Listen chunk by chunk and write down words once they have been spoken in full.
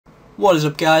What is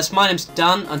up guys, my name's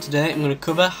Dan and today I'm going to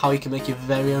cover how you can make your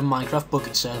very own Minecraft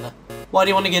Bukkit server. Why do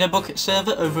you want to get a Bukkit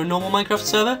server over a normal Minecraft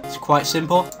server? It's quite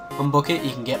simple. On Bukkit you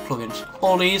can get plugins.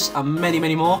 All these and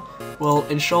many more will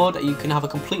ensure that you can have a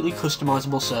completely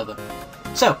customizable server.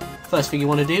 So, first thing you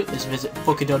want to do is visit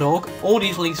bukkit.org. All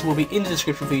these links will be in the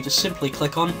description for you to simply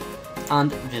click on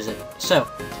and visit. So,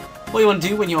 what you want to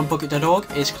do when you're on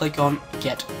bukkit.org is click on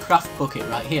Get CraftBukkit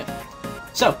right here.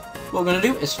 So, what we're going to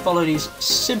do is follow these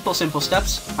simple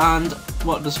steps, and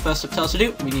what does the first step tell us to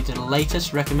do? We need the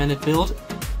latest recommended build,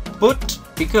 but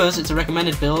because it's a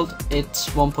recommended build, it's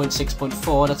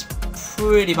 1.6.4, that's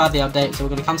pretty badly outdated, so we're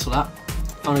going to cancel that.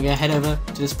 I'm going to head over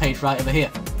to this page right over here.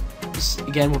 This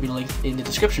again will be linked in the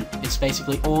description. It's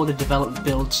basically all the development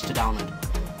builds to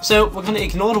download. So we're going to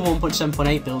ignore the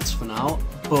 1.7.8 builds for now,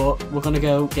 but we're going to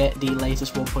go get the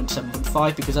latest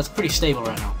 1.7.5 because that's pretty stable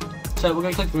right now. So we're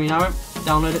going to click the green arrow,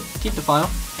 download it, keep the file,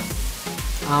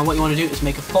 and what you want to do is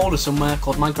make a folder somewhere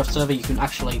called Minecraft server. You can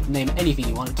actually name it anything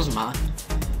you want, it doesn't matter.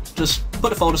 Just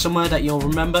put a folder somewhere that you'll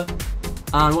remember,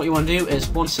 and what you want to do is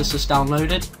once this is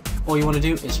downloaded, all you want to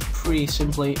do is pretty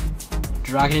simply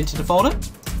drag it into the folder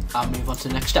and move on to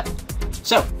the next step.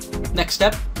 So, next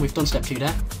step, we've done step 2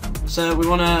 there. So we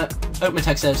want to open a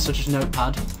text editor such as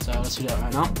Notepad, so let's do that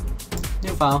right now.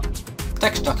 New file,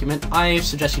 text document. I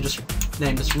suggest you just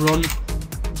name this run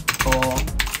or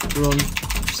run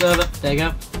server. There you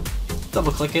go.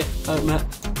 Double click it, open it.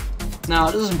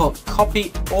 Now this is important.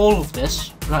 Copy all of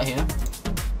this right here.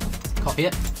 Copy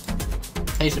it.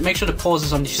 Paste it. Make sure the pause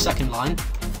is on the second line.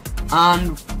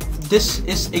 And this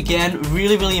is again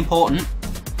really important.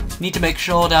 You need to make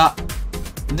sure that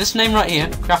this name right here,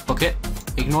 CraftBukkit,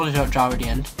 ignore the .jar at the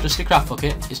end, just the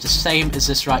CraftBukkit, is the same as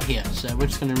this right here. So we're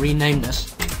just going to rename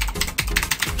this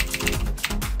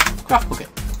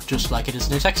CraftBukkit, just like it is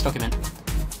in the text document.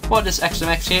 What this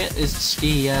xDranZx here is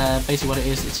the basically what it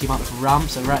is. It's the amount of RAM.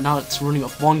 So right now it's running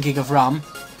off 1 gig of RAM.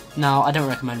 Now I don't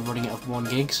recommend running it off 1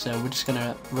 gig, so we're just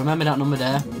gonna remember that number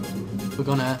there. We're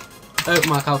gonna open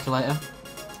my calculator.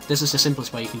 This is the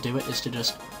simplest way you can do it, is to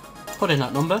just put in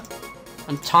that number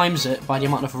and times it by the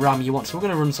amount of RAM you want. So we're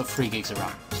gonna run this off 3 gigs of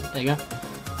RAM. So there you go.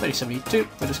 3072.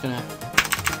 We're just gonna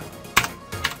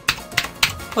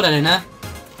put that in there.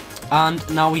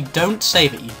 And now we don't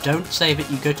save it. You don't save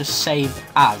it, you go to save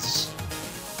as.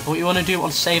 What you want to do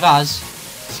on save as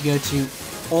is you go to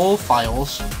all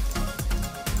files,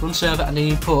 run server, and then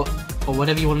you put, or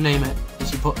whatever you want to name it,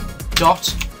 is you put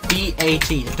 .bat. The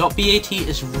 .bat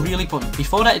is really important.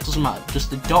 Before that it doesn't matter, just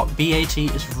the .bat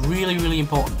is really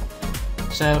important.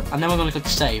 So, and then we're going to click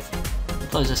save.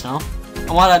 Close this now.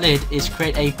 And what I did is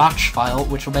create a batch file,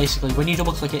 which will basically, when you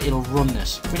double click it, it'll run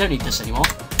this. We don't need this anymore.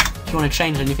 If you want to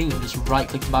change anything, you can just right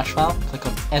click the batch file, click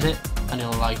on edit, and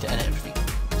it'll allow you to edit everything.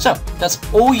 So, that's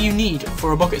all you need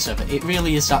for a Bukkit server. It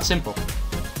really is that simple.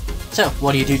 So,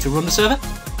 what do you do to run the server?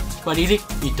 It's quite easy.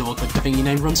 You double click the thing you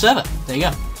named run server. There you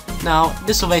go. Now,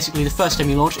 this will basically, the first time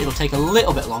you launch, it'll take a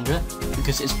little bit longer,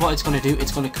 because what it's going to do,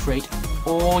 it's going to create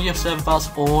all your server files,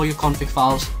 all your config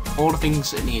files, all the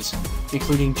things it needs,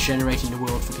 including generating the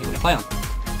world for people to play on.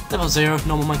 Level 0,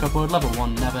 normal Minecraft world, level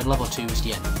 1, never, level 2 is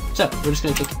the end. So, we're just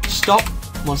going to click stop.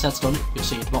 Once that's done, you'll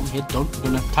see at the bottom here, done.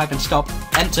 We're going to type in stop,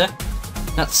 enter.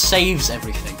 That saves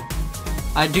everything.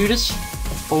 I do this,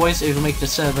 always, it'll make the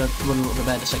server run a little bit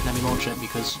better the second time you launch it,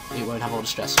 because it won't have all the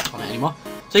stress on it anymore.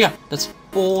 So yeah, that's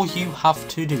all you have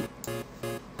to do.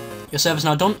 Your server's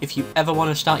now done. If you ever want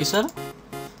to start your server,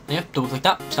 yeah, double click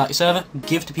that, start your server,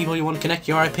 give to people you want to connect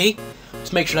your IP.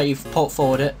 Just make sure that you've port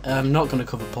forwarded it. I'm not going to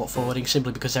cover port forwarding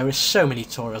simply because there is so many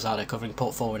tutorials out there covering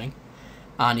port forwarding,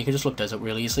 and you can just look those up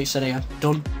really easily. So there you go,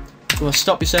 done. If you want to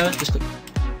stop your server, just click,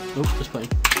 oh, just put in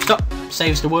stop,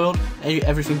 saves the world,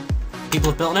 everything people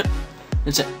have built on it.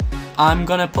 That's it. I'm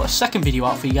going to put a second video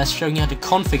out for you guys showing you how to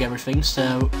config everything,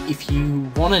 so if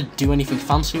you want to do anything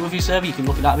fancy with your server, you can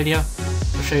look at that video.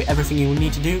 I'll show you everything you will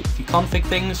need to do if you config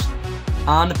things,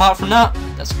 and apart from that,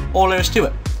 that's all there is to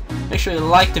it. Make sure you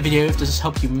like the video if this has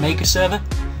helped you make a server.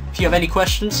 If you have any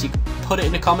questions, you can put it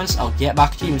in the comments, I'll get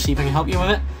back to you and see if I can help you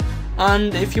with it.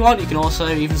 And if you want, you can also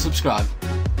even subscribe.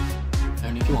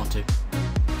 Only if you want to.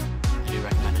 I do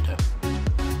recommend it though.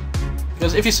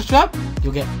 Because if you subscribe,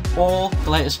 you'll get all the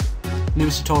latest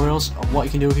newest tutorials on what you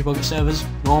can do with your Bukkit servers,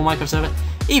 normal Minecraft server,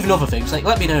 even other things. Like,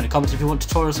 let me know in the comments if you want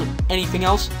tutorials on anything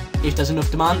else. If there's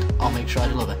enough demand, I'll make sure I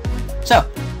deliver. So,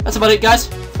 that's about it guys.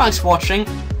 Thanks for watching,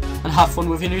 and have fun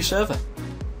with your new server.